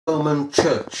Roman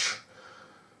Church.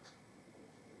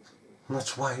 And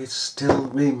that's why it still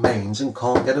remains and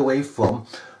can't get away from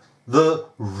the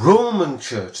Roman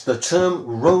Church, the term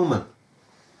Roman.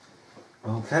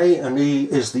 Okay, and he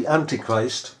is the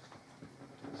Antichrist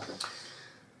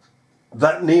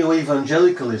that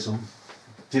neo-evangelicalism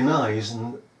denies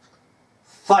and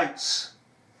fights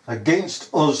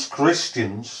against us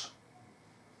Christians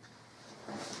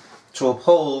to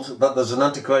uphold that there's an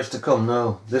Antichrist to come.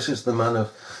 No, this is the man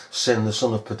of sin, the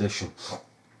son of perdition.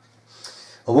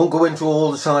 I won't go into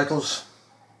all the titles,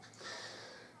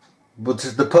 but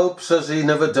the Pope says he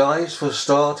never dies, for a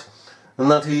start, and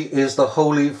that he is the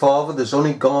Holy Father. There's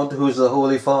only God who is the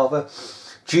Holy Father.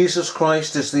 Jesus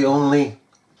Christ is the only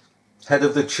head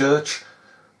of the church.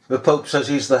 The Pope says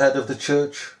he's the head of the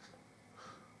church.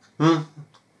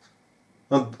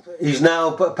 He's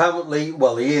now apparently,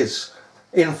 well, he is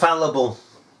infallible.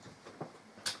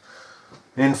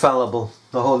 Infallible.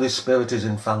 The Holy Spirit is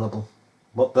infallible.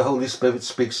 What the Holy Spirit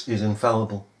speaks is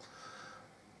infallible.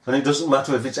 And it doesn't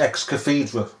matter if it's ex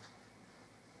cathedra.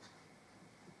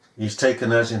 He's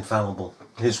taken as infallible.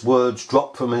 His words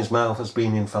dropped from his mouth as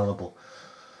being infallible.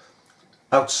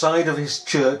 Outside of his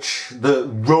church, the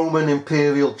Roman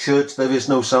Imperial Church, there is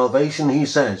no salvation, he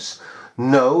says.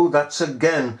 No, that's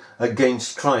again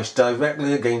against Christ,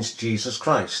 directly against Jesus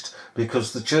Christ.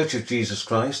 Because the Church of Jesus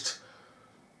Christ,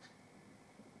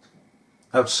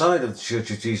 outside of the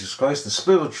Church of Jesus Christ, the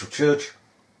spiritual church,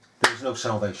 there is no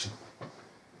salvation.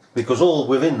 Because all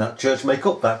within that church make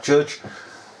up that church.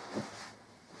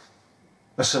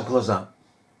 As simple as that.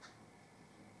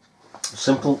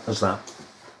 Simple as that.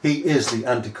 He is the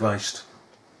Antichrist.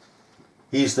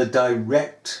 He's the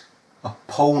direct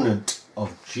opponent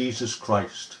of Jesus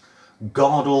Christ,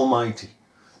 God Almighty,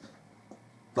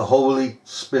 the Holy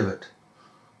Spirit,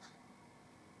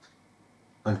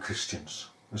 and Christians.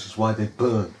 This is why they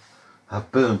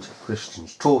have burnt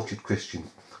Christians, tortured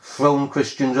Christians, thrown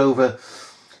Christians over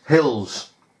hills.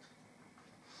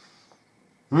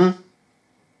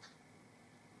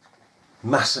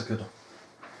 Massacred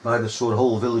by the sort of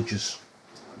whole villages.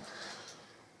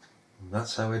 And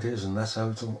that's how it is, and that's how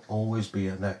it'll always be.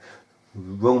 And the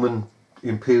Roman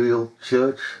Imperial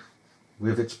Church,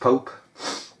 with its Pope,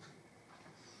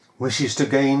 wishes to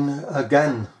gain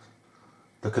again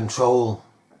the control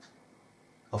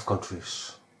of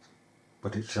countries.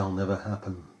 But it shall never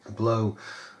happen. The blow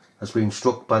has been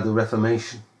struck by the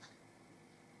Reformation.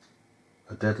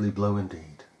 A deadly blow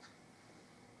indeed.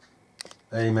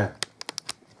 Amen.